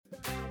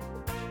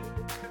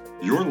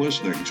You're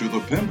listening to the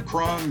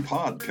Pimpcron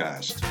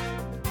Podcast.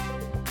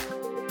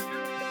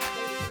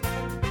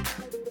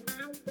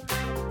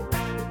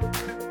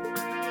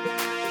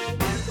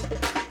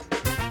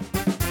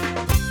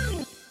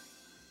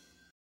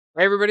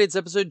 Hey everybody, it's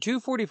episode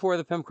 244 of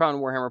the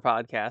Pimpcron Warhammer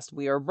Podcast.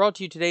 We are brought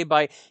to you today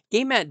by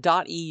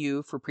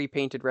GameMat.eu for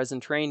pre-painted resin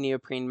terrain,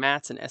 neoprene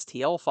mats, and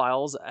STL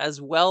files, as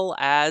well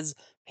as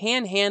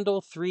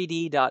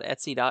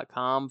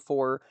Panhandle3D.etsy.com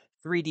for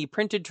 3D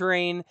printed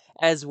terrain,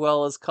 as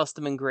well as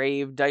custom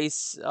engraved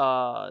dice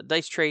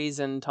trays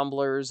and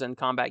tumblers and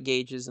combat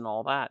gauges and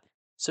all that.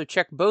 So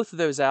check both of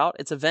those out.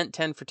 It's event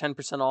 10 for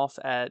 10% off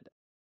at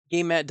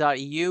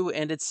GameMat.eu,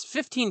 and it's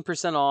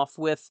 15% off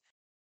with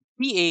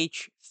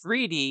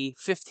PH3D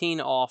 15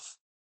 off,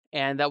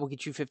 and that will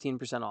get you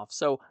 15% off.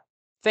 So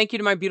thank you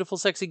to my beautiful,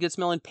 sexy,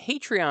 good-smelling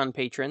Patreon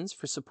patrons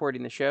for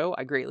supporting the show.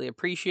 I greatly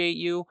appreciate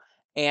you.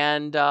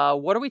 And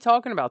what are we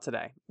talking about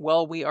today?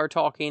 Well, we are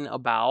talking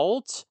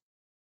about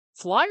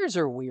flyers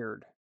are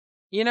weird.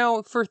 You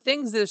know, for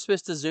things that are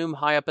supposed to zoom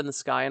high up in the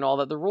sky and all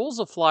that, the rules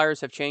of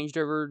flyers have changed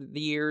over the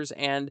years,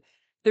 and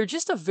they're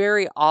just a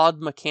very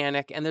odd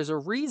mechanic, and there's a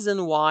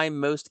reason why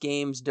most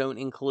games don't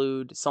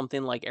include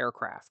something like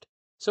aircraft.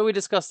 So we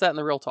discussed that in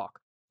the Real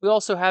Talk. We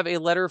also have a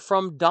letter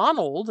from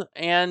Donald,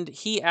 and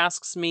he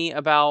asks me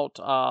about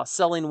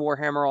selling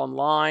Warhammer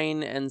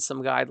online and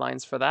some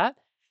guidelines for that.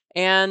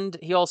 And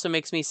he also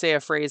makes me say a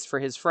phrase for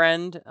his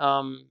friend,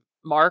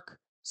 Mark.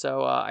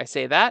 So I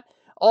say that.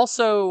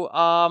 Also,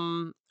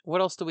 what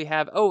else do we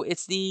have? Oh,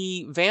 it's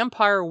the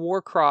Vampire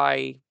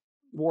Warcry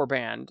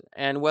warband,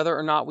 and whether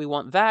or not we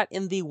want that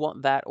in the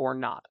Want That or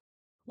Not.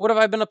 What have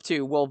I been up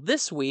to? Well,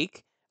 this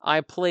week,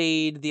 I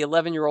played the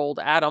 11-year-old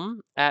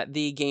Adam at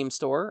the game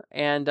store,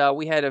 and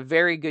we had a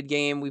very good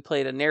game. We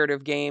played a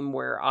narrative game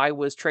where I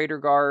was Trader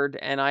Guard,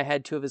 and I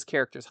had two of his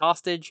characters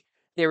hostage.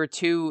 There were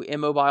two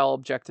immobile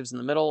objectives in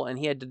the middle, and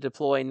he had to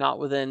deploy not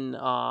within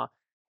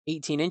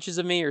 18 inches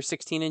of me or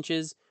 16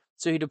 inches.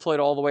 So he deployed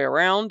all the way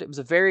around. It was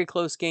a very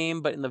close game,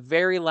 but in the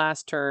very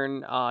last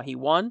turn, he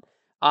won.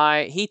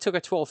 He took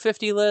a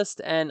 1250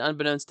 list, and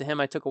unbeknownst to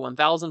him, I took a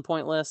 1000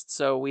 point list.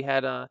 So we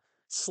had a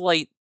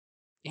slight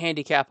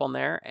handicap on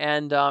there.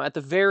 And at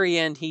the very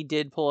end, he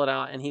did pull it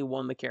out, and he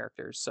won the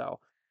characters. So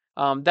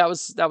that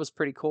was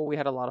pretty cool. We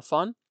had a lot of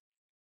fun.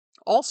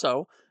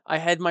 Also, I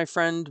had my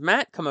friend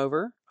Matt come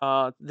over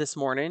this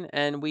morning,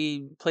 and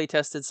we play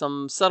tested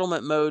some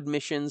settlement mode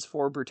missions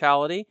for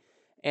Brutality,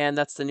 and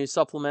that's the new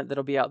supplement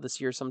that'll be out this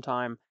year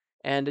sometime.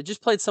 And I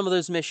just played some of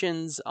those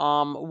missions.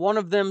 One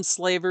of them,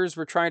 slavers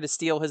were trying to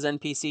steal his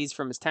NPCs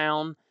from his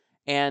town,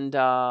 and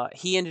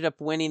he ended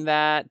up winning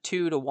that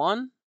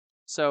 2-1.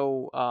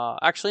 So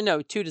actually,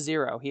 no,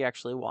 2-0. He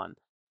actually won,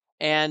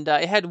 and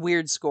it had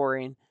weird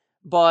scoring.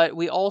 But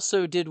we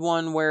also did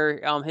one where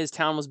his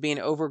town was being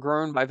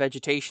overgrown by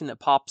vegetation that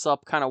pops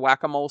up kind of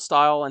whack-a-mole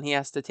style, and he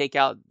has to take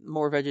out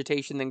more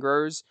vegetation than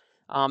grows.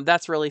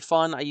 That's really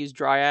fun. I used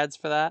Dryads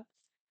for that.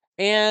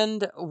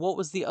 And what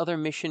was the other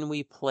mission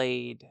we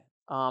played?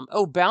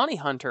 Bounty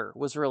Hunter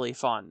was really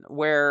fun,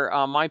 where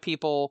my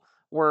people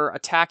were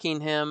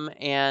attacking him,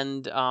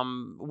 and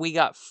we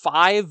got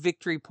 5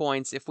 victory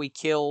points if we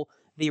kill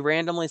the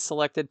randomly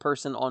selected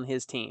person on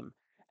his team.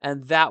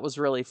 And that was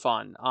really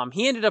fun.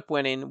 He ended up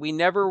winning. We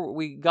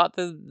got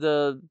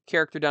the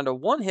character down to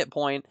 1 hit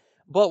point,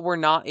 but we're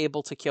not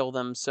able to kill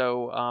them.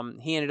 So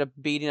he ended up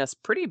beating us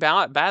pretty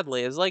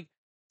badly. It was like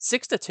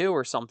 6-2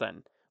 or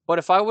something. But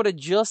if I would have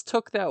just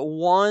took that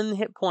 1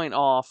 hit point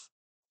off,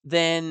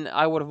 then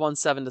I would have won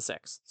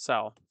 7-6.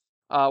 So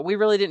we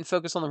really didn't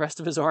focus on the rest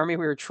of his army.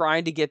 We were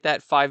trying to get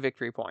that 5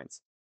 victory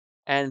points.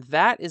 And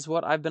that is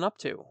what I've been up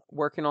to.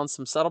 Working on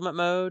some settlement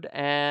mode,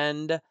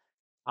 and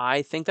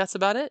I think that's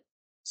about it.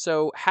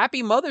 So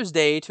happy Mother's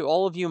Day to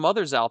all of you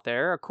mothers out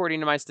there. According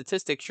to my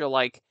statistics, you're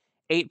like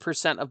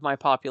 8% of my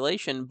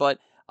population, but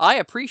I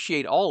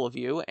appreciate all of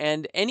you,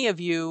 and any of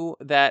you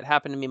that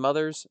happen to be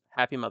mothers,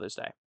 happy Mother's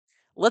Day.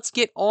 Let's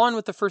get on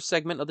with the first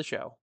segment of the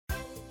show.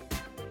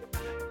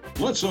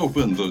 Let's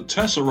open the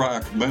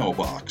Tesseract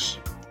mailbox.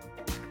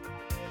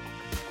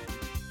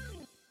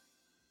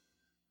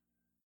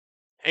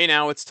 Hey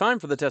now, it's time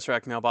for the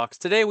Tesseract mailbox.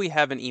 Today we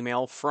have an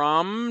email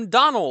from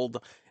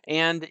Donald,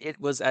 and it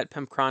was at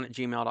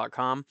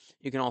pimpcron@gmail.com.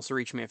 You can also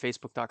reach me at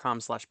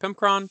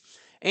facebook.com/pimpcron.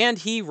 And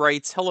he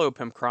writes, "Hello,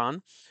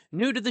 Pimpcron.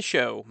 New to the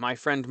show, my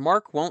friend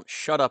Mark won't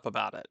shut up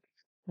about it.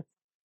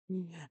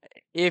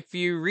 If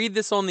you read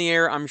this on the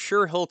air, I'm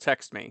sure he'll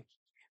text me.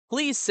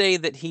 Please say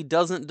that he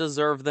doesn't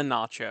deserve the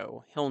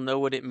nacho. He'll know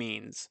what it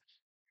means."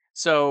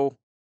 So,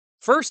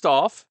 first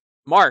off,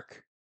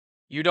 Mark,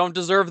 you don't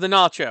deserve the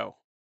nacho,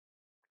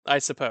 I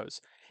suppose.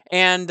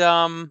 And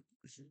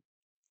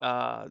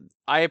I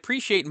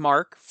appreciate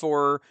Mark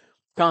for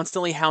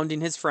constantly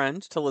hounding his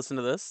friend to listen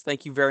to this.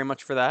 Thank you very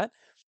much for that.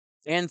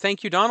 And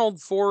thank you, Donald,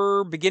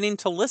 for beginning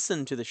to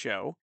listen to the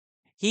show.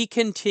 He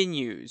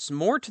continues,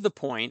 more to the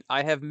point,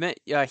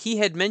 he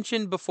had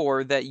mentioned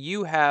before that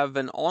you have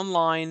an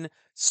online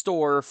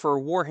store for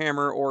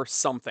Warhammer or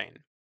something.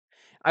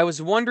 I was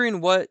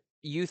wondering what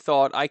you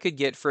thought I could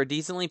get for a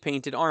decently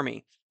painted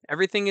army.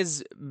 Everything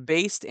is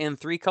based in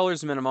 3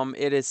 colors minimum.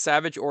 It is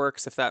Savage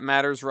Oryx, if that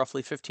matters,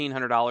 roughly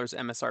 $1,500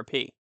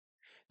 MSRP.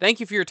 Thank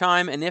you for your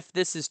time, and if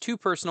this is too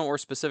personal or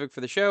specific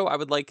for the show, I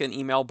would like an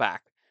email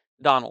back.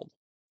 Donald.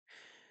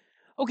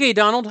 Okay,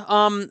 Donald.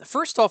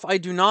 First off, I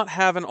do not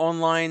have an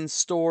online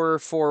store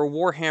for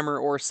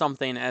Warhammer or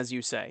something, as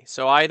you say.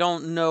 So I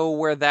don't know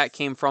where that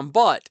came from,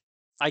 but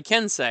I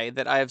can say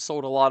that I have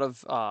sold a lot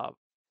of,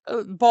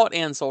 bought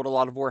and sold a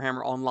lot of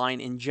Warhammer online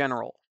in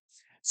general.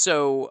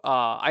 So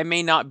I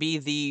may not be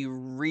the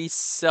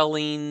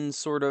reselling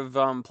sort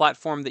of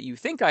platform that you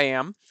think I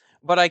am,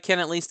 but I can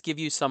at least give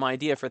you some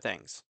idea for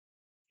things.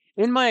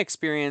 In my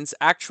experience,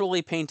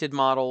 actually painted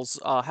models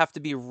have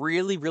to be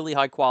really, really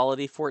high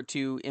quality for it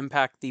to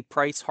impact the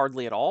price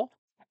hardly at all.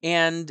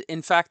 And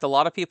in fact, a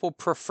lot of people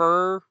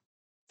prefer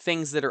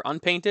things that are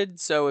unpainted.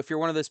 So if you're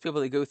one of those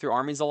people that go through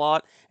armies a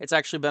lot, it's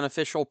actually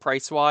beneficial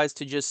price wise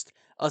to just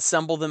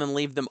assemble them and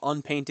leave them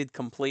unpainted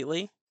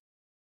completely.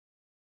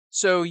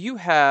 So you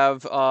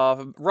have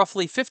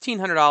roughly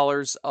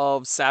 $1,500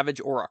 of Savage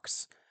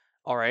Oryx.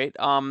 All right.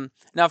 Now,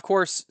 of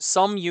course,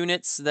 some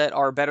units that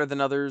are better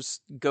than others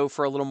go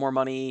for a little more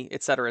money,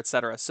 et cetera, et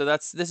cetera. So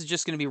this is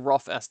just going to be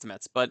rough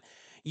estimates, but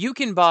you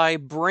can buy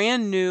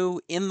brand new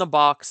in the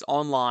box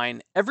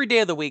online every day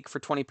of the week for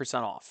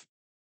 20% off,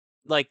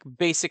 like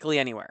basically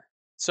anywhere.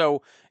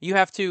 So you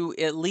have to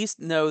at least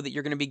know that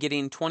you're going to be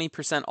getting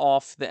 20%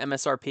 off the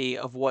MSRP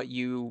of what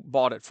you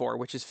bought it for,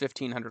 which is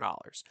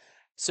 $1,500.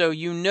 So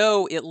you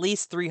know at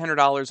least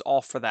 $300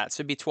 off for that.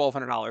 So it'd be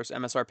 $1,200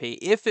 MSRP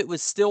if it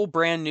was still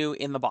brand new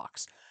in the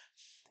box.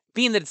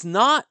 Being that it's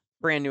not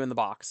brand new in the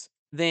box,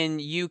 then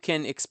you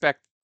can expect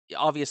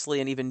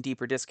obviously an even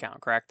deeper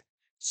discount, correct?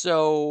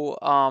 So,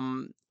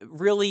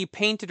 really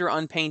painted or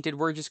unpainted,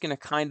 we're just going to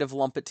kind of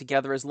lump it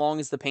together as long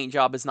as the paint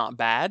job is not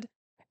bad.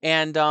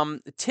 And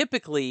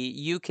typically,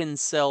 you can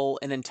sell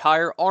an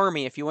entire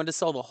army. If you want to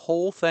sell the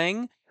whole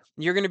thing,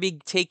 you're going to be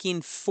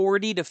taking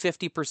 40 to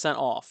 50%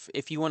 off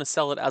if you want to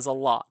sell it as a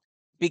lot.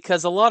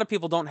 Because a lot of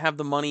people don't have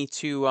the money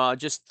to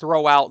just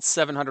throw out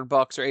 $700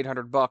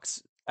 or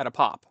 $800 at a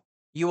pop.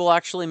 You will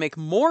actually make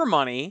more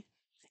money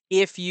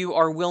if you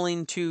are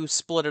willing to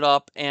split it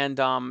up. And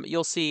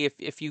you'll see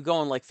if you go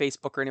on like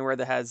Facebook or anywhere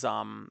that has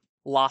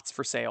lots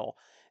for sale,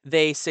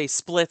 they say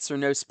splits or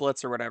no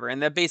splits or whatever,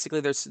 and that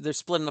basically they're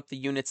splitting up the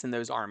units in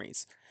those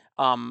armies.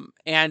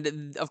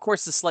 And of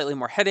course, it's slightly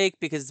more headache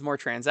because it's more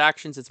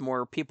transactions, it's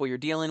more people you're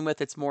dealing with,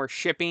 it's more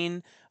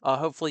shipping.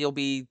 Hopefully, you'll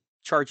be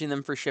charging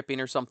them for shipping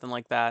or something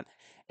like that.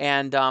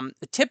 And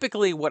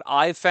typically, what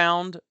I've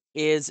found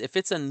is if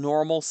it's a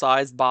normal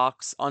sized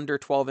box under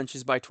 12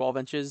 inches by 12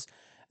 inches,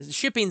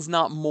 shipping's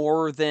not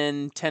more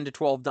than $10 to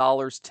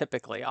 $12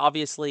 typically.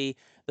 Obviously,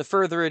 the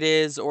further it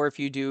is, or if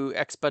you do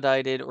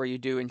expedited or you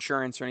do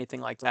insurance or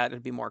anything like that,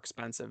 it'd be more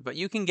expensive. But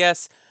you can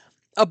guess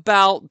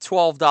about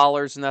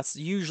 $12, and that's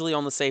usually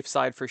on the safe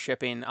side for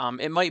shipping.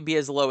 It might be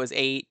as low as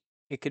 8,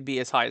 it could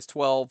be as high as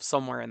 12,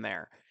 somewhere in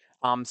there.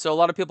 So a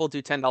lot of people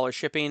do $10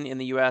 shipping in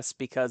the US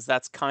because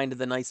that's kind of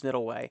the nice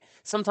middle way.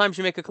 Sometimes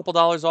you make a couple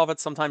dollars off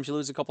it, sometimes you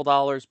lose a couple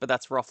dollars, but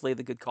that's roughly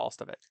the good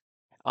cost of it.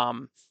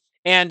 Um,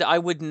 and I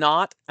would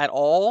not at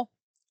all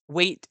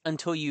wait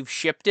until you've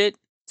shipped it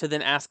to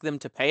then ask them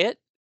to pay it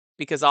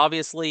because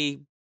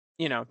obviously,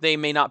 they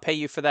may not pay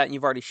you for that and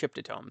you've already shipped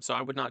it to them. So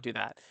I would not do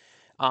that.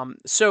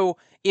 So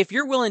if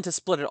you're willing to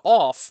split it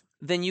off,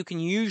 then you can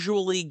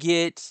usually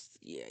get,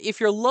 if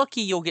you're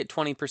lucky, you'll get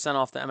 20%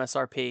 off the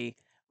MSRP,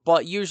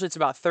 but usually it's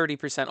about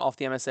 30% off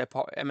the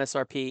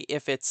MSRP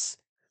if it's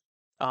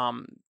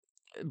um,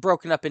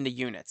 broken up into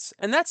units.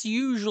 And that's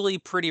usually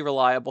pretty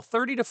reliable.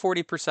 30 to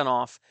 40%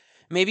 off,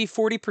 maybe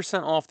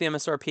 40% off the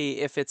MSRP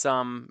if it's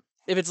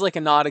like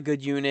not a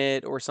good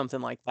unit or something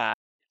like that.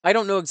 I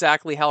don't know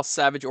exactly how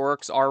Savage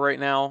Oryx are right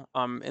now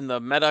in the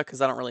meta because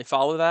I don't really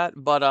follow that,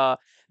 but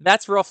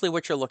that's roughly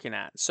what you're looking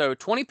at. So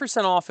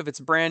 20% off if it's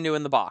brand new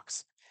in the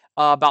box.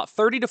 About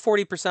 30 to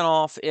 40%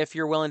 off if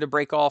you're willing to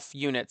break off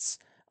units.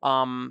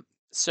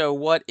 So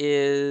what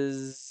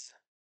is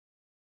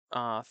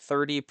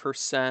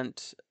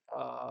 30%?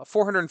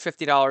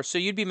 $450. So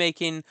you'd be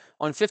making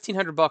on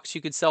 $1,500.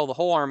 You could sell the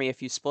whole army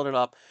if you split it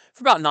up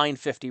for about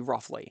 $950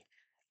 roughly.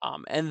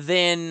 And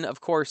then,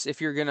 of course, if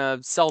you're gonna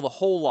sell the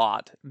whole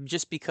lot,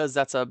 just because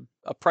that's a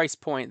price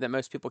point that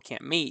most people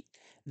can't meet,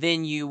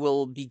 then you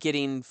will be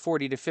getting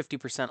 40 to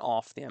 50%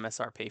 off the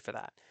MSRP for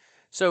that.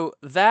 So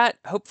that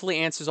hopefully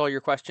answers all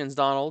your questions,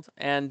 Donald.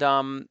 And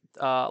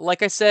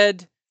like I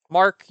said,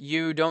 Mark,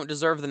 you don't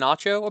deserve the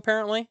nacho.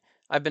 Apparently,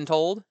 I've been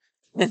told.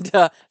 And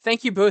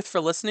thank you both for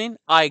listening.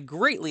 I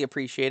greatly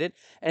appreciate it.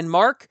 And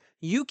Mark,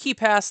 you keep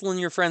hassling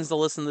your friends to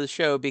listen to the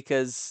show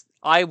because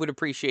I would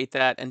appreciate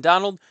that. And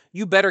Donald,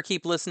 you better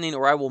keep listening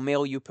or I will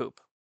mail you poop.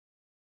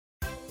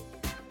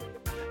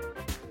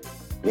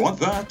 Want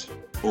that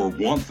or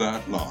want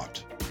that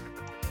not?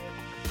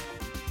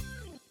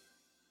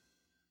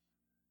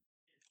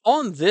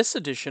 On this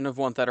edition of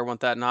Want That or Want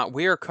That Not,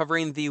 we are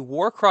covering the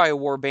Warcry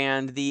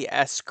warband, the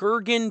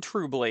Askurgan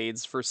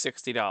Trueblades, for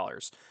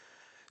 $60.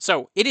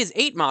 So it is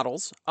 8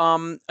 models.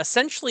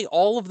 Essentially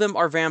all of them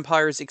are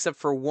vampires except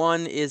for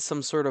one is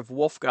some sort of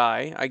wolf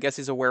guy. I guess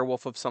he's a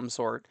werewolf of some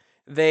sort.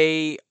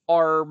 They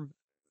are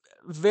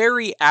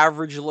very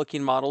average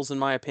looking models in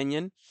my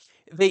opinion.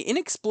 They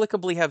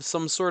inexplicably have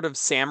some sort of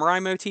samurai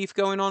motif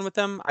going on with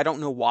them. I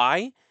don't know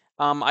why.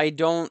 I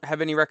don't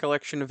have any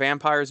recollection of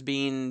vampires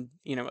being,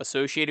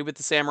 associated with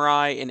the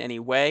samurai in any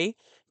way.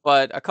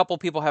 But a couple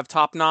people have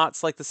top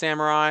knots like the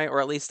samurai,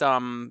 or at least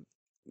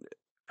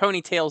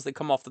ponytails that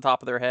come off the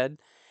top of their head.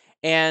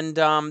 And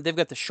they've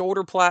got the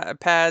shoulder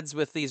pads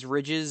with these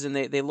ridges, and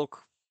they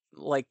look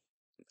like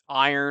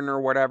iron or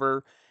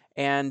whatever.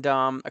 And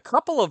a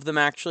couple of them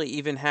actually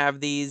even have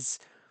these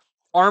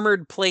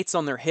armored plates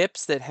on their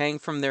hips that hang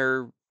from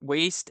their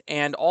waist,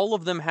 and all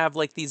of them have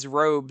like these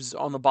robes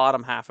on the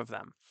bottom half of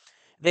them.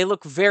 They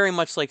look very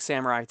much like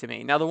samurai to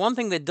me. Now, the one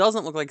thing that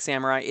doesn't look like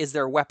samurai is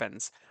their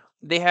weapons.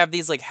 They have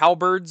these like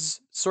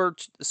halberds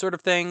sort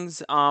of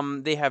things.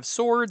 They have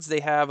swords. They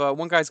have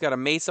one guy's got a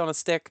mace on a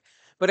stick,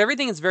 but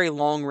everything is very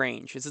long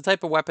range. It's the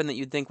type of weapon that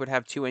you'd think would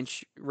have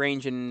 2-inch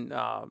range in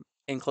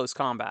close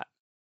combat.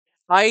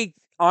 I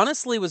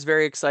honestly was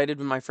very excited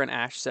when my friend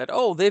Ash said,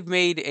 "Oh, they've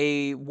made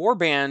a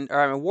warband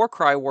or a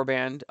Warcry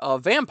warband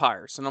of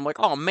vampires," and I'm like,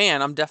 "Oh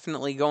man, I'm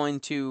definitely going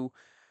to,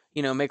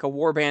 make a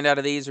warband out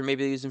of these, or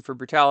maybe use them for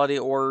brutality,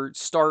 or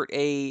start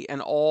an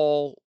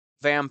all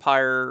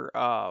vampire,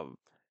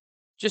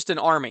 just an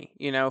army,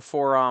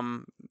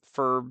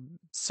 for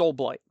Soul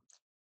Blight."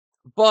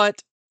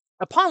 But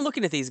upon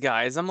looking at these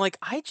guys, I'm like,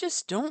 I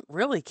just don't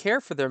really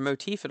care for their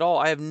motif at all.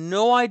 I have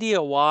no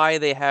idea why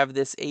they have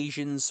this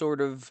Asian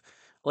sort of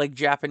like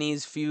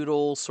Japanese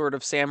feudal sort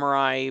of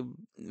samurai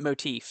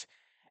motif.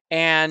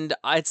 And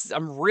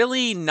I'm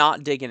really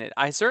not digging it.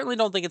 I certainly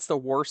don't think it's the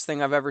worst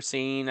thing I've ever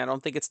seen. I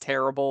don't think it's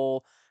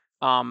terrible.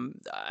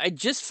 I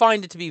just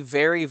find it to be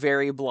very,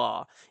 very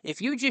blah.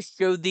 If you just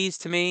showed these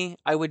to me,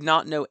 I would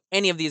not know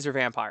any of these are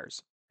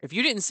vampires. If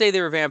you didn't say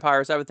they were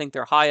vampires, I would think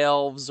they're high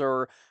elves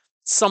or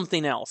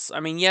something else.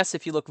 I mean, yes,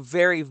 if you look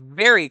very,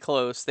 very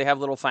close, they have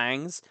little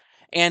fangs.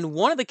 And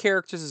one of the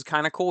characters is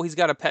kind of cool. He's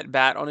got a pet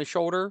bat on his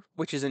shoulder,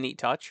 which is a neat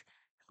touch.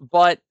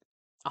 But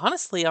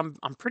honestly, I'm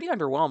pretty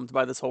underwhelmed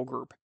by this whole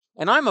group.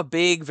 And I'm a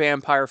big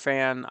vampire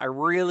fan. I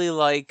really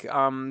like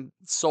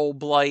Soul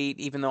Blight,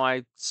 even though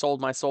I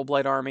sold my Soul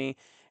Blight army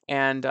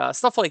and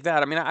stuff like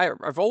that. I mean,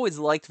 I've always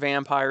liked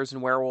vampires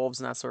and werewolves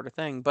and that sort of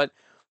thing, but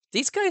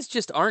these guys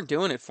just aren't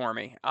doing it for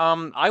me.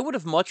 I would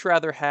have much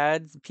rather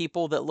had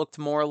people that looked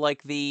more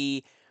like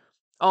the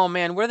oh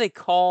man, what are they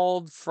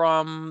called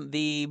from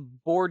the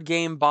board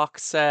game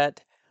box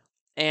set?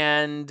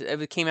 And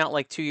it came out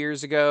like 2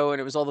 years ago, and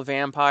it was all the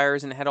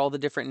vampires, and it had all the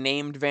different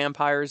named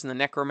vampires and the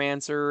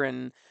necromancer,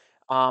 and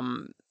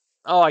um,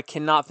 oh, I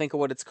cannot think of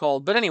what it's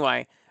called, but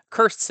anyway,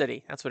 Cursed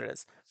City, that's what it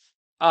is.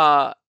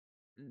 Uh,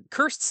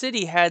 Cursed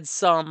City had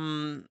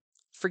some,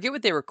 forget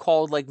what they were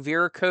called, like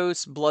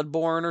Viracos,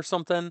 Bloodborne, or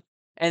something,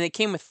 and it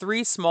came with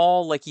 3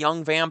 small, like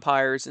young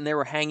vampires, and they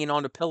were hanging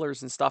onto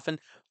pillars and stuff,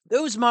 and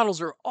those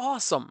models are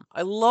awesome.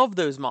 I love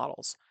those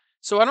models.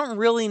 So I don't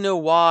really know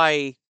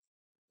why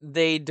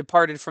they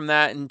departed from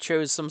that and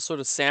chose some sort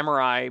of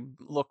samurai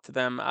look to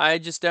them. I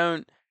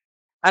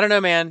don't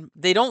know, man.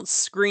 They don't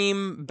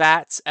scream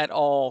bats at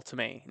all to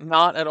me.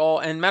 Not at all.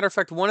 And matter of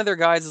fact, one of their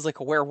guys is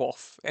like a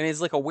werewolf, and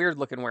he's like a weird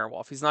looking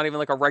werewolf. He's not even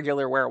like a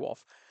regular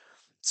werewolf.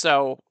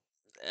 So,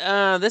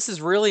 this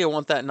is really a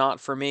want that not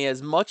for me.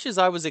 As much as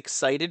I was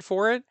excited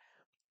for it,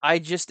 I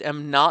just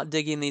am not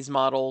digging these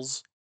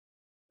models,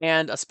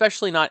 and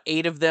especially not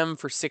 8 of them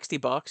for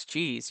 $60.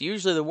 Geez,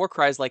 usually the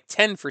Warcry is like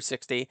 10 for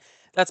 60.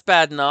 That's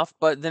bad enough,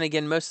 but then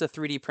again, most of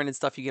the 3D printed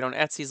stuff you get on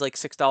Etsy is like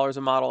 $6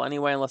 a model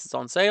anyway, unless it's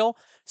on sale.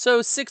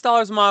 So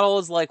 $6 a model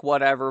is like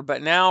whatever,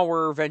 but now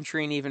we're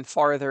venturing even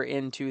farther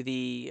into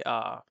the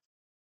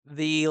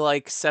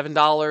like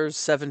 $7,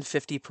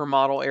 750 per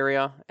model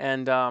area,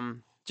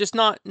 and just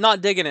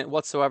not digging it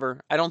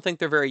whatsoever. I don't think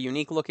they're very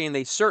unique looking.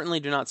 They certainly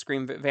do not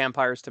scream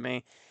vampires to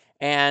me,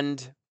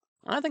 and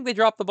I think they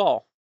dropped the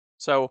ball.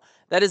 So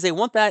that is a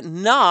want that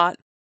not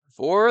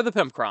for the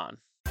Pimpcron.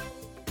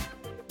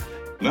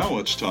 Now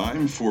it's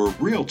time for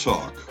Real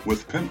Talk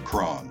with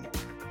Pimpcron.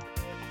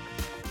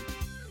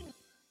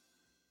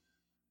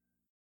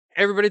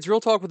 Hey everybody, it's Real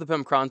Talk with the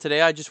Pimpcron.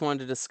 Today I just wanted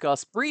to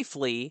discuss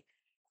briefly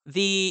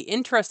the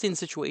interesting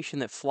situation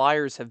that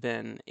flyers have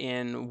been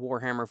in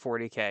Warhammer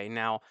 40k.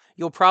 Now,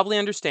 you'll probably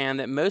understand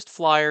that most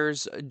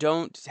flyers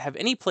don't have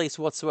any place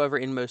whatsoever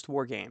in most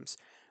war games,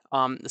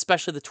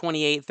 especially the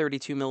 28,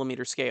 32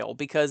 millimeter scale,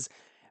 because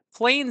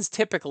planes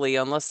typically,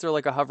 unless they're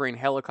like a hovering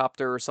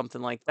helicopter or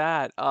something like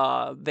that,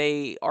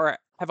 they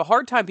have a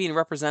hard time being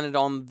represented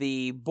on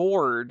the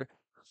board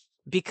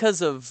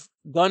because of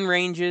gun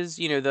ranges,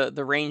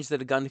 the range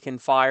that a gun can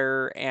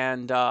fire,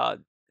 and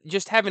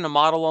just having a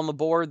model on the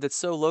board that's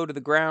so low to the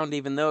ground,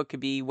 even though it could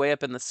be way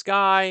up in the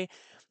sky.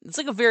 It's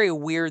like a very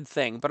weird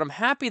thing, but I'm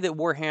happy that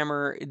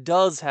Warhammer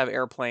does have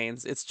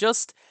airplanes. It's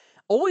just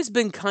always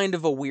been kind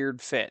of a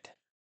weird fit.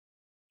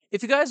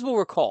 If you guys will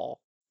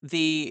recall,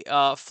 the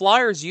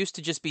flyers used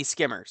to just be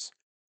skimmers.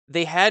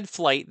 they had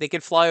flight, they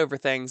could fly over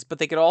things, but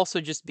they could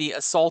also just be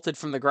assaulted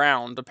from the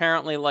ground.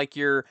 Apparently, like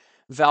your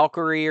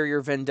Valkyrie or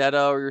your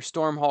Vendetta or your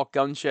Stormhawk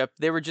gunship,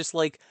 they were just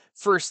like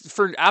for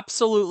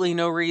absolutely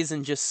no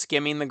reason just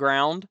skimming the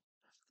ground,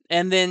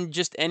 and then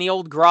just any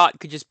old grot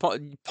could just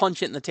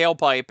punch it in the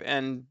tailpipe,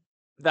 and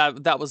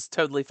that was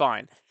totally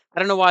fine. I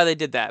don't know why they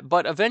did that,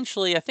 but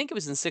eventually, I think it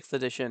was in 6th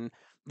edition,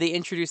 they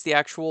introduced the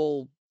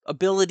actual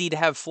ability to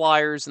have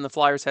flyers, and the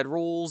flyers had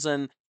rules.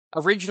 And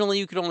originally,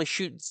 you could only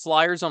shoot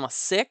flyers on a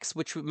 6,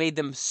 which made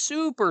them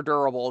super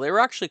durable. They were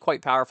actually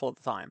quite powerful at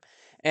the time,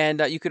 and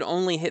you could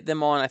only hit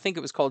them on, I think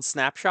it was called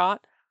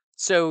snapshot.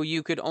 So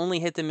you could only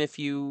hit them if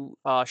you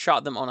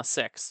shot them on a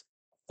 6.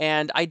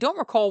 And I don't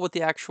recall what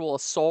the actual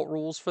assault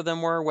rules for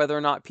them were, whether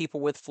or not people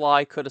with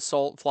fly could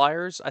assault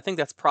flyers. I think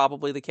that's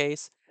probably the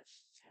case.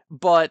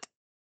 But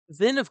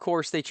then, of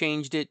course, they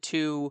changed it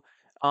to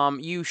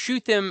you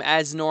shoot them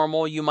as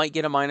normal. You might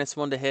get a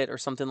 -1 to hit or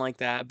something like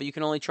that, but you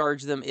can only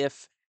charge them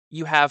if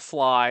you have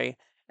fly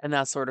and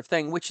that sort of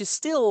thing, which is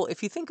still,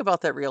 if you think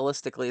about that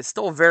realistically, it's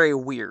still very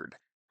weird.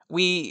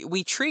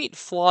 We treat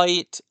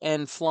flight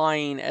and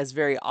flying as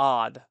very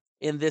odd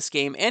in this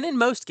game and in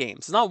most games.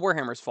 It's not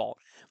Warhammer's fault.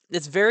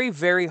 It's very,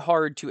 very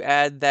hard to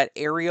add that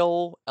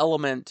aerial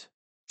element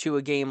to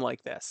a game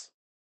like this.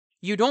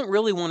 You don't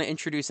really want to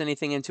introduce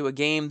anything into a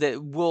game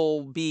that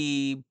will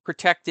be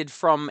protected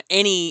from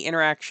any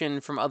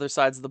interaction from other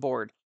sides of the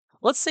board.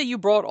 Let's say you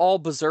brought all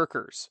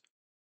berserkers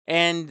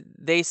and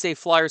they say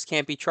flyers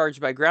can't be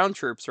charged by ground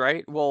troops,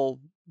 right? Well,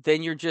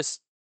 then you're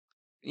just,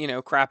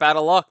 crap out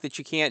of luck that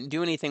you can't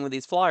do anything with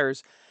these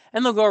flyers,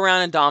 and they'll go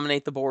around and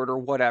dominate the board or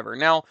whatever.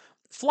 Now,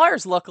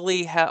 flyers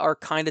luckily are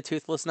kind of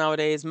toothless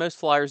nowadays. Most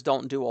flyers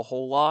don't do a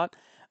whole lot,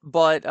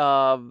 but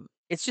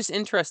it's just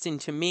interesting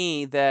to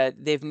me that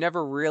they've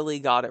never really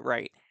got it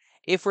right.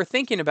 If we're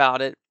thinking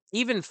about it,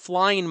 even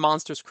flying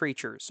monstrous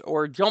creatures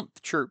or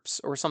jump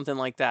troops or something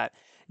like that,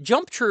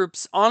 jump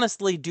troops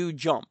honestly do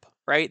jump,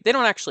 right? They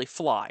don't actually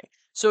fly.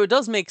 So it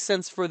does make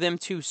sense for them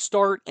to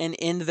start and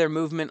end their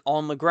movement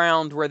on the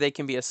ground where they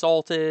can be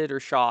assaulted or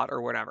shot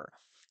or whatever.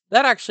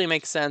 That actually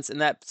makes sense,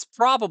 and that's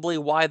probably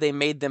why they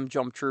made them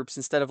jump troops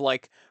instead of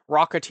like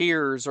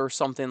Rocketeers or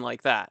something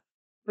like that.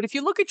 But if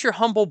you look at your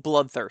humble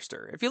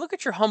Bloodthirster, if you look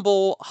at your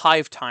humble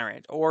Hive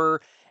Tyrant,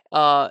 or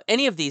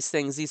any of these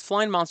things, these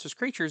flying monstrous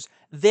creatures,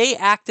 they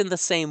act in the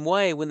same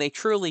way when they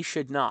truly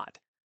should not.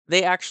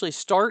 They actually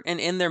start and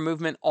end their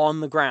movement on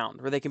the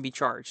ground where they can be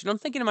charged. And I'm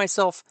thinking to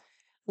myself,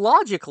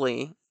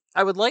 logically,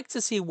 I would like to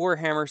see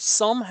Warhammer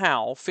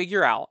somehow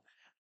figure out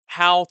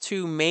how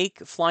to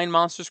make flying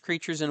monstrous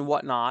creatures and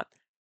whatnot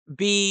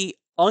be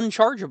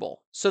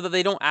unchargeable so that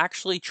they don't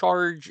actually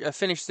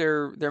finish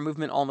their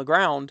movement on the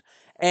ground,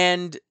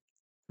 and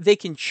they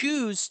can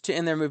choose to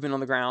end their movement on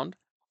the ground,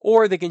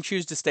 or they can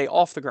choose to stay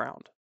off the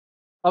ground.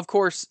 Of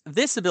course,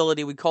 this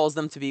ability would cause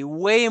them to be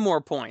way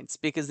more points,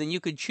 because then you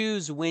could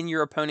choose when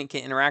your opponent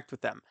can interact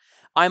with them.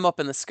 I'm up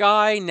in the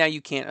sky, now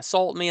you can't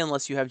assault me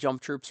unless you have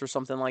jump troops or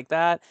something like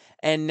that.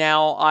 And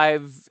now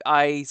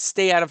I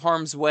stay out of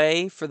harm's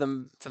way for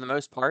the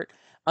most part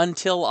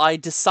until I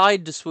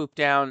decide to swoop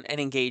down and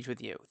engage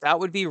with you. That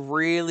would be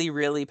really,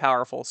 really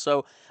powerful.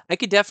 So I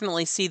could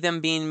definitely see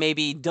them being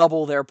maybe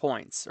double their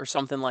points or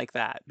something like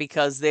that,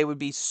 because they would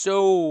be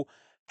so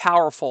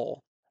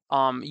powerful.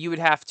 You would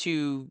have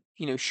to,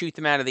 shoot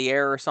them out of the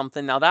air or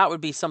something. Now that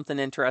would be something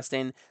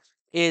interesting,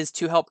 is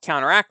to help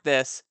counteract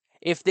this.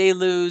 If they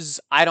lose,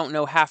 I don't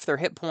know, half their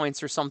hit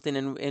points or something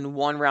in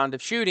one round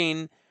of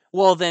shooting,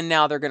 well, then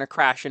now they're going to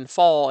crash and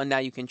fall, and now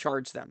you can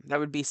charge them. That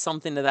would be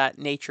something to that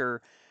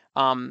nature.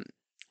 Um,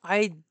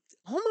 I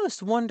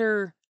almost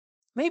wonder,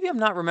 maybe I'm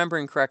not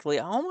remembering correctly.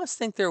 I almost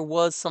think there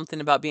was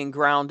something about being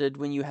grounded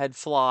when you had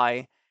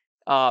fly,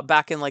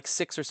 back in like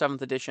 6th or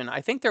 7th edition. I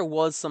think there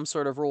was some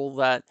sort of rule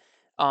that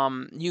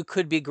you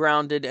could be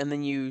grounded and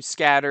then you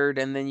scattered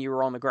and then you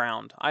were on the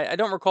ground. I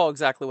don't recall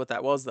exactly what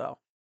that was though.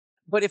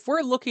 But if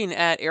we're looking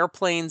at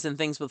airplanes and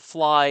things with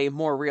fly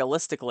more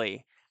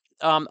realistically,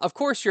 of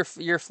course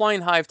your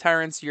flying hive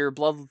tyrants, your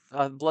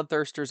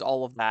bloodthirsters,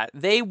 all of that,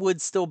 they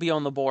would still be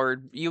on the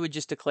board. You would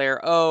just declare,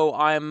 "Oh,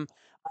 I'm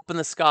up in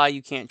the sky.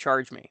 You can't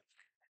charge me."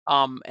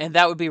 And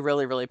that would be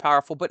really, really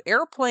powerful. But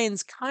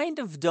airplanes kind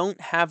of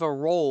don't have a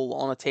role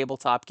on a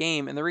tabletop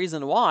game, and the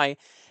reason why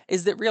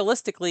is that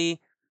realistically,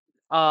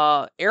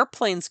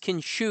 airplanes can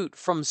shoot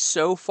from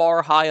so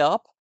far high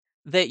up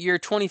that your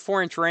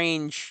 24-inch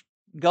range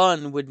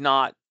gun would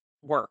not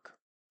work.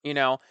 You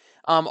know,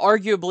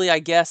 arguably, I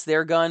guess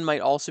their gun might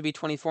also be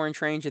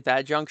 24-inch range at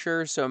that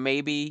juncture, so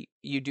maybe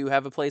you do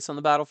have a place on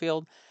the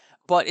battlefield.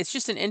 But it's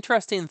just an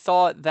interesting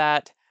thought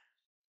that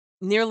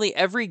nearly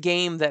every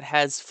game that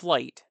has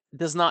flight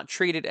does not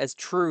treat it as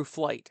true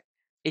flight.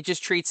 It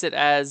just treats it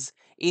as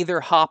either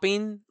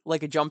hopping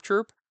like a jump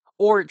troop,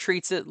 or it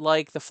treats it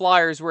like the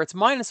flyers where it's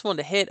 -1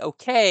 to hit,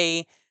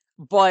 okay,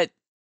 but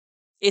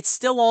it's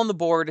still on the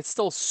board, it's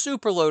still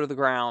super low to the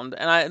ground,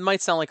 and it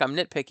might sound like I'm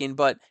nitpicking,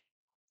 but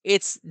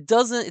it's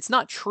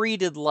not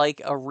treated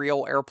like a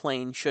real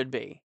airplane should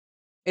be.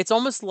 It's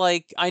almost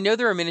like, I know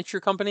they're a miniature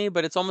company,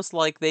 but it's almost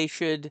like they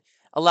should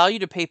allow you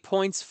to pay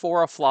points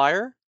for a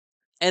flyer,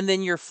 and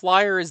then your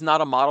flyer is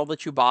not a model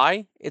that you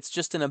buy, it's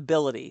just an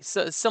ability.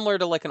 So similar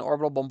to like an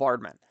orbital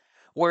bombardment,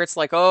 where it's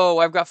like, oh,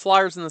 I've got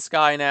flyers in the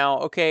sky now.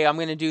 Okay, I'm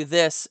going to do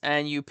this,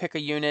 and you pick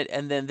a unit,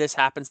 and then this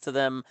happens to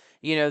them.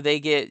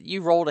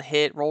 You rolled a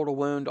hit, rolled a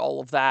wound, all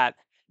of that,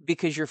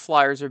 because your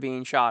flyers are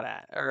being shot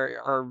at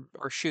or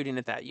shooting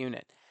at that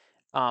unit.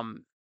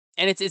 Um,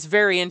 and it's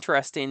very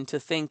interesting to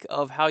think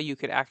of how you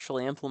could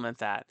actually implement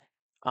that.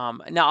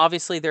 Now,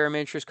 obviously, they're a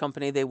miniatures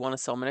company; they want to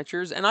sell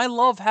miniatures, and I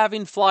love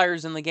having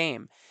flyers in the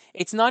game.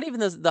 It's not even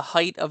the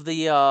height of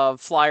the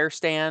flyer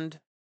stand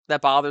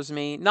that bothers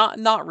me.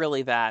 Not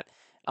really that.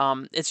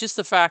 It's just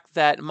the fact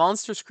that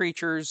monstrous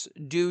creatures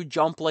do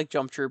jump like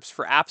jump troops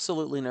for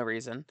absolutely no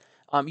reason.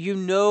 A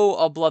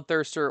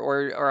bloodthirster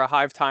or a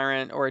hive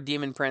tyrant or a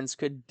demon prince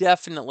could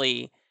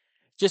definitely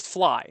just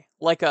fly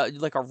like a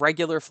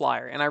regular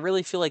flyer, and I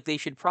really feel like they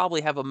should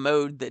probably have a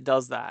mode that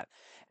does that,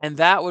 and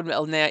that would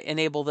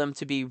enable them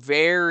to be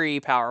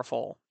very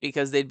powerful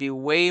because they'd be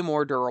way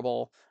more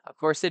durable. Of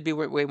course, they'd be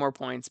way more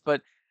points,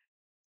 but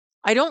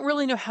I don't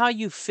really know how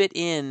you fit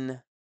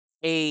in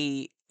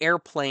a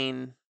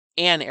airplane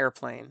an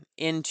airplane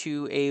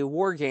into a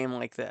war game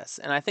like this.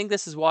 And I think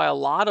this is why a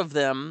lot of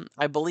them,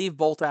 I believe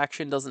Bolt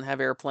Action doesn't have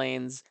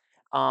airplanes.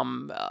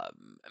 Um, uh,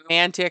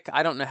 Mantic,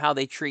 I don't know how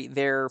they treat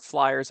their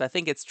flyers. I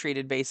think it's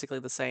treated basically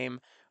the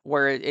same,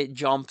 where it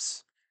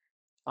jumps.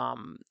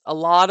 A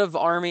lot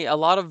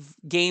of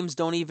games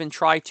don't even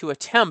try to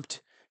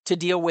attempt to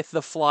deal with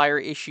the flyer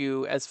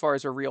issue as far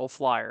as a real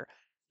flyer.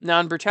 Now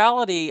in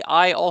Brutality,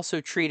 I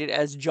also treat it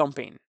as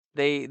jumping.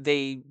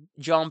 They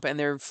jump and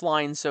they're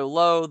flying so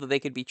low that they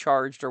could be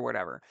charged or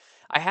whatever.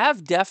 I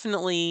have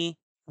definitely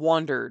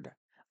wondered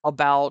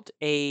about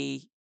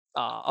a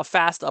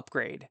fast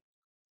upgrade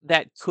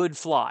that could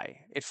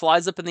fly. It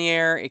flies up in the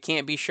air, it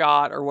can't be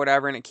shot or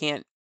whatever, and it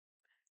can't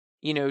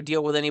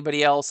deal with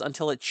anybody else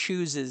until it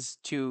chooses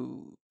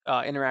to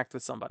interact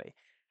with somebody.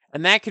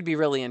 And that could be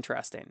really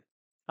interesting.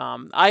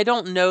 I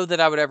don't know that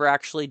I would ever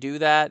actually do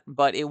that,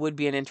 but it would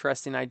be an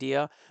interesting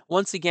idea.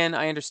 Once again,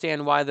 I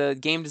understand why the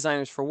game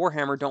designers for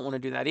Warhammer don't want to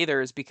do that either,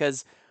 is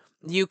because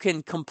you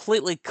can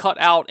completely cut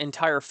out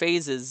entire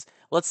phases.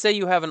 Let's say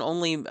you have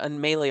only a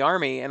melee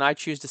army and I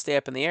choose to stay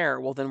up in the air.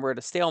 Well, then we're at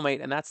a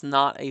stalemate, and that's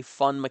not a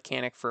fun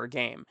mechanic for a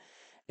game.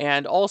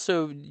 And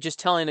also just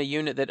telling a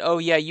unit that, oh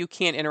yeah, you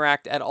can't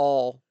interact at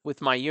all with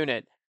my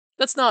unit,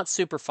 that's not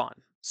super fun.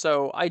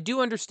 So I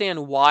do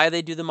understand why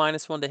they do the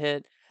 -1 to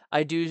hit.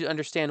 I do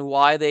understand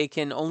why they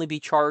can only be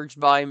charged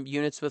by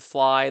units with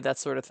fly, that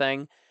sort of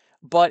thing.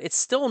 But it's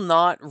still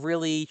not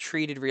really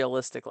treated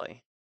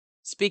realistically.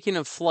 Speaking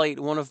of flight,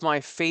 one of my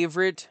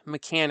favorite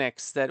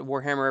mechanics that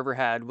Warhammer ever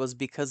had was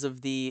because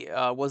of the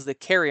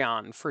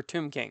carry-on for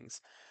Tomb Kings,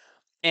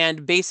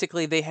 and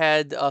basically they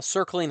had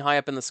circling high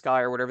up in the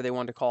sky or whatever they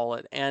wanted to call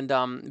it. And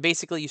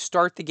basically, you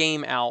start the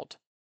game out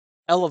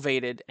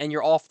elevated and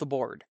you're off the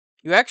board.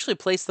 You actually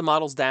place the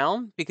models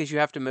down because you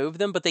have to move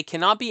them, but they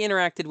cannot be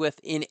interacted with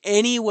in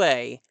any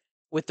way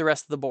with the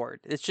rest of the board.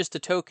 It's just a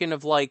token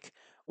of like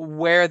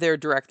where they're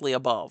directly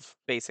above,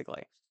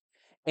 basically.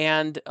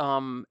 And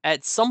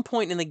at some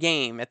point in the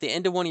game, at the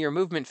end of one of your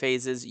movement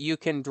phases, you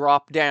can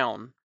drop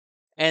down,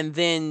 and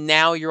then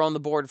now you're on the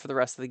board for the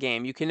rest of the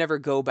game. You can never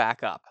go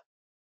back up.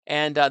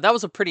 And that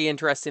was a pretty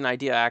interesting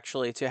idea,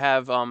 actually, to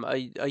have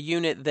a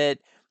unit that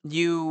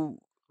you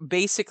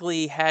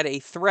basically had a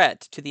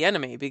threat to the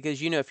enemy,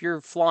 because if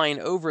you're flying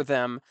over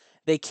them,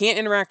 they can't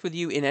interact with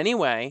you in any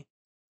way,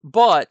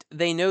 but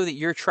they know that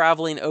you're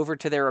traveling over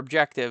to their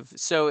objective.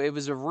 So it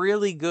was a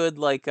really good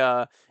like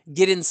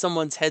get in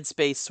someone's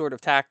headspace sort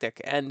of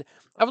tactic, and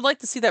I would like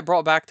to see that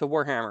brought back to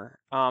Warhammer.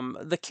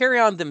 The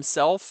carry-on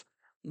themselves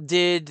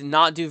did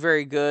not do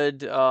very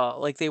good.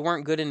 Like, they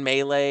weren't good in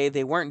melee,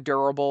 they weren't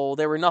durable,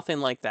 they were nothing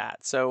like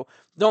that. So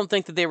don't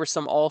think that they were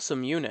some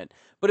awesome unit,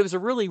 but it was a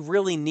really,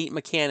 really neat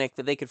mechanic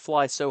that they could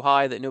fly so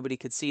high that nobody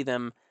could see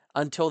them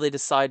until they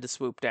decide to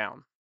swoop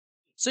down.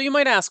 So you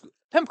might ask,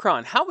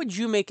 Pemcron, how would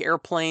you make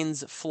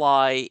airplanes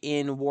fly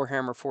in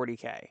Warhammer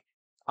 40k?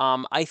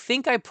 I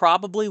think I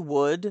probably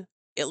would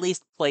at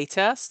least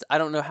playtest. I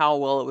don't know how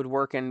well it would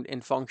work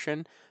in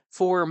function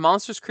for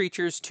monstrous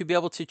creatures to be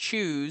able to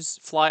choose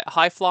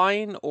high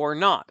flying or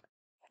not.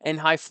 And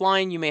high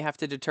flying, you may have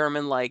to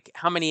determine like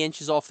how many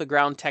inches off the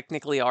ground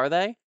technically are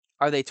they?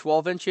 Are they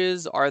 12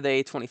 inches? Are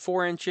they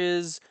 24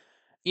 inches?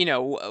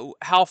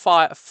 How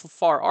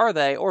far are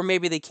they? Or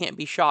maybe they can't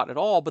be shot at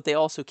all, but they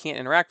also can't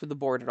interact with the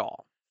board at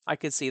all. I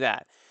could see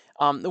that.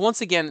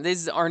 Once again,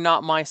 these are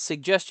not my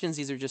suggestions.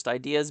 These are just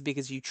ideas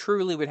because you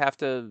truly would have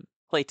to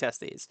play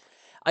test these.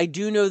 I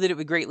do know that it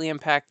would greatly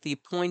impact the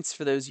points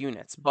for those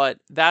units, but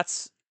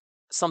that's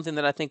something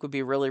that I think would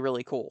be really,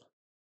 really cool.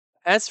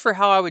 As for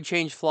how I would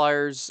change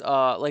flyers,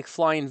 like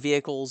flying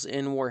vehicles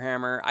in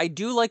Warhammer, I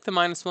do like the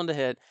 -1 to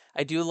hit.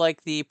 I do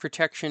like the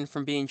protection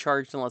from being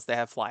charged unless they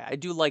have fly. I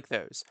do like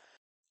those.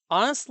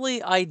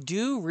 Honestly, I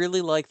do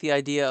really like the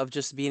idea of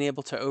just being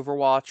able to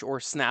overwatch or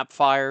snap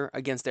fire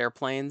against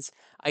airplanes.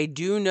 I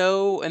do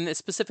know, and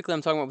specifically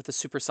I'm talking about with the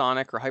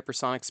supersonic or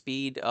hypersonic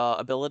speed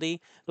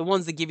ability, the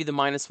ones that give you the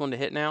 -1 to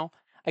hit now.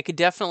 I could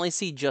definitely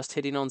see just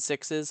hitting on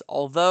sixes.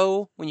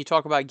 Although, when you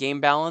talk about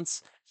game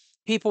balance,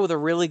 people with a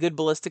really good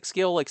ballistic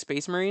skill, like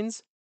Space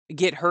Marines,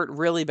 get hurt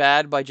really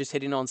bad by just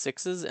hitting on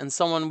sixes, and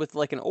someone with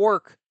like an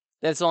orc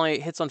that's only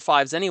hits on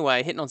fives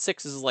anyway, hitting on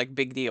sixes is like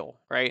big deal,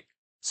 right?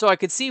 So I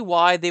could see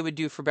why they would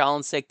do, for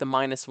balance sake, the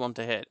 -1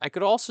 to hit. I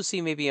could also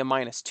see maybe a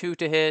 -2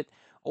 to hit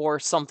or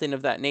something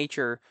of that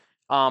nature.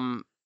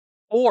 Um,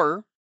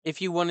 or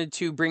if you wanted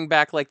to bring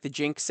back like the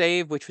Jink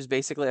save, which was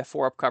basically a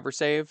 4-up cover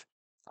save,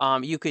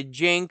 you could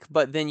Jink,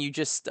 but then you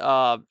just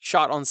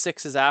shot on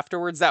sixes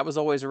afterwards. That was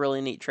always a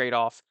really neat trade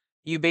off.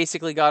 You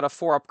basically got a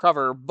 4-up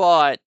cover,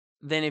 but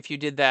then if you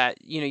did that,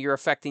 you're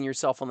affecting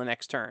yourself on the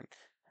next turn.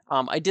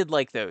 I did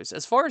like those.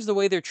 As far as the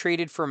way they're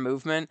traded for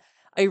movement,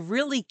 I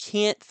really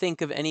can't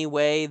think of any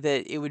way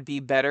that it would be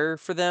better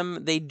for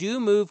them. They do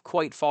move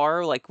quite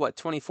far, like what,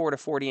 24 to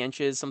 40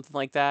 inches, something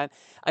like that.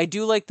 I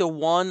do like the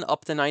one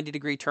up the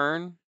 90-degree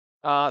turn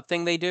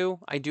thing they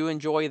do. I do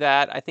enjoy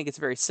that. I think it's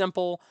very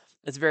simple.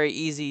 It's very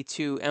easy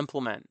to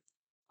implement.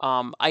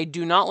 I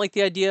do not like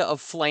the idea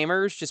of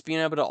flamers just being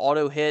able to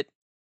auto hit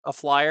a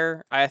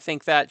flyer. I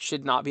think that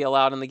should not be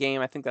allowed in the game.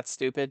 I think that's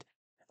stupid.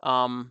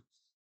 Um,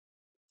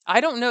 I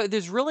don't know.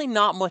 There's really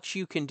not much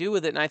you can do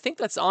with it, and I think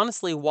that's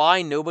honestly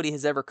why nobody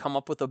has ever come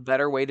up with a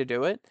better way to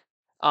do it.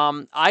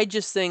 I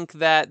just think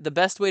that the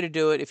best way to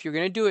do it, if you're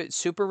going to do it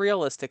super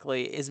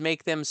realistically, is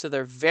make them so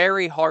they're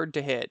very hard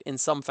to hit in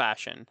some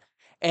fashion,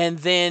 and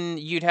then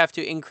you'd have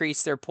to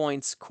increase their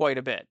points quite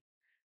a bit,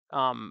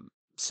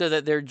 so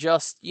that they're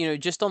just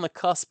just on the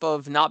cusp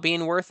of not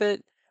being worth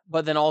it,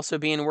 but then also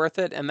being worth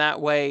it, and that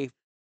way,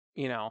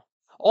 you know.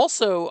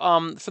 Also,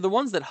 for the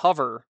ones that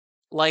hover,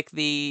 like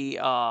the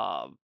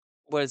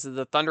what is it,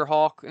 the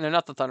Thunderhawk? No,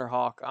 not the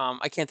Thunderhawk.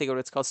 I can't think of what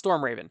it's called.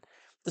 Storm Raven.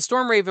 The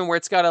Storm Raven, where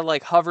it's got to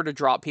like hover to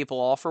drop people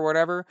off or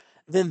whatever.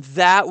 Then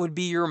that would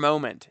be your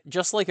moment,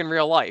 just like in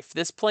real life.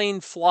 This plane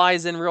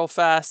flies in real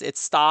fast. It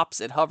stops.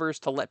 It hovers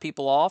to let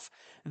people off.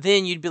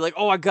 Then you'd be like,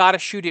 oh, I gotta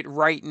shoot it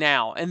right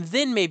now, and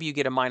then maybe you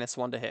get a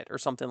 -1 to hit or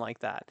something like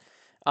that.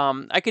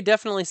 I could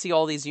definitely see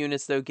all these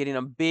units though getting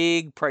a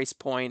big price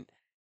point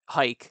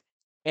hike,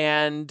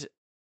 and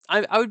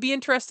I would be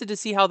interested to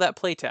see how that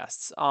play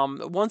tests.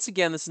 Once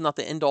again, this is not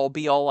the end all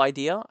be all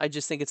idea. I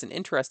just think it's an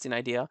interesting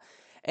idea.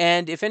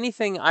 And if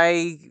anything,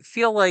 I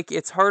feel like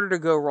it's harder to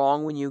go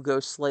wrong when you go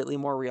slightly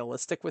more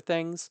realistic with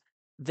things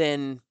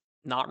than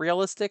not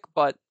realistic,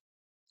 but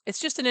it's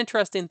just an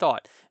interesting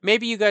thought.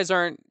 Maybe you guys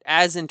aren't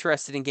as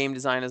interested in game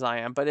design as I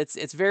am, but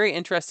it's very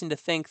interesting to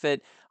think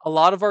that a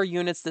lot of our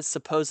units that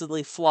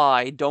supposedly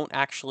fly don't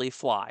actually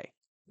fly.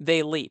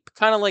 They leap.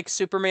 Kind of like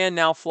Superman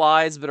now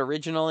flies, but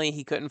originally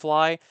he couldn't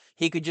fly.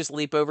 He could just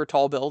leap over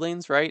tall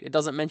buildings, right? It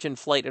doesn't mention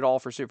flight at all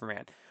for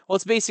Superman. Well,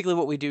 it's basically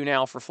what we do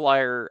now for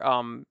flyer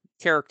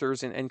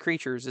characters and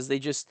creatures is they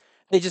just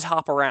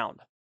hop around.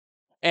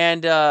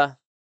 And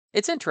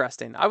it's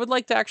interesting. I would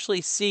like to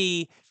actually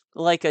see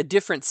like a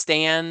different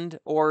stand,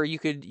 or you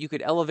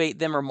could elevate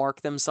them or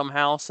mark them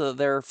somehow so that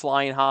they're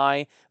flying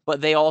high, but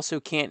they also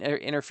can't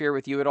interfere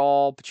with you at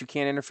all, but you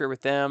can't interfere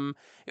with them.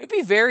 It would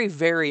be very,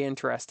 very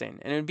interesting,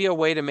 and it would be a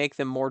way to make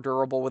them more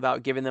durable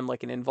without giving them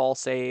like an invul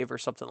save or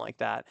something like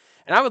that.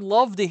 And I would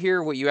love to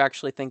hear what you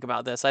actually think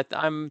about this.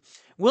 I'm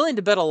willing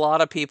to bet a lot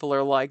of people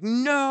are like,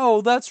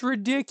 no, that's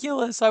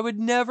ridiculous. I would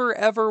never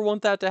ever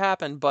want that to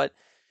happen, but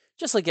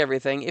just like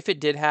everything, if it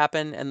did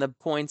happen and the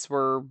points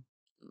were,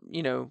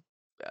 you know,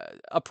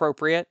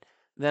 appropriate,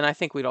 then I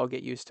think we'd all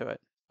get used to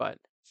it. But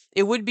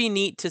it would be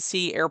neat to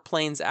see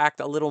airplanes act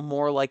a little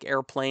more like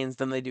airplanes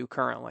than they do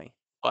currently.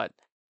 But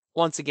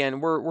once again,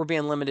 we're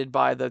being limited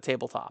by the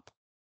tabletop.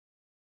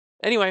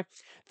 Anyway,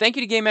 thank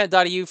you to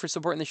GameMat.eu for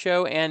supporting the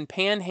show, and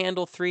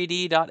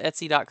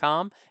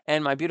panhandle3d.etsy.com,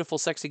 and my beautiful,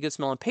 sexy, good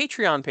smelling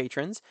Patreon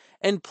patrons.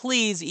 And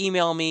please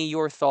email me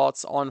your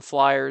thoughts on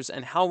flyers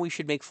and how we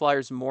should make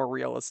flyers more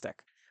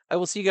realistic. I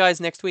will see you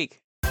guys next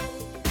week.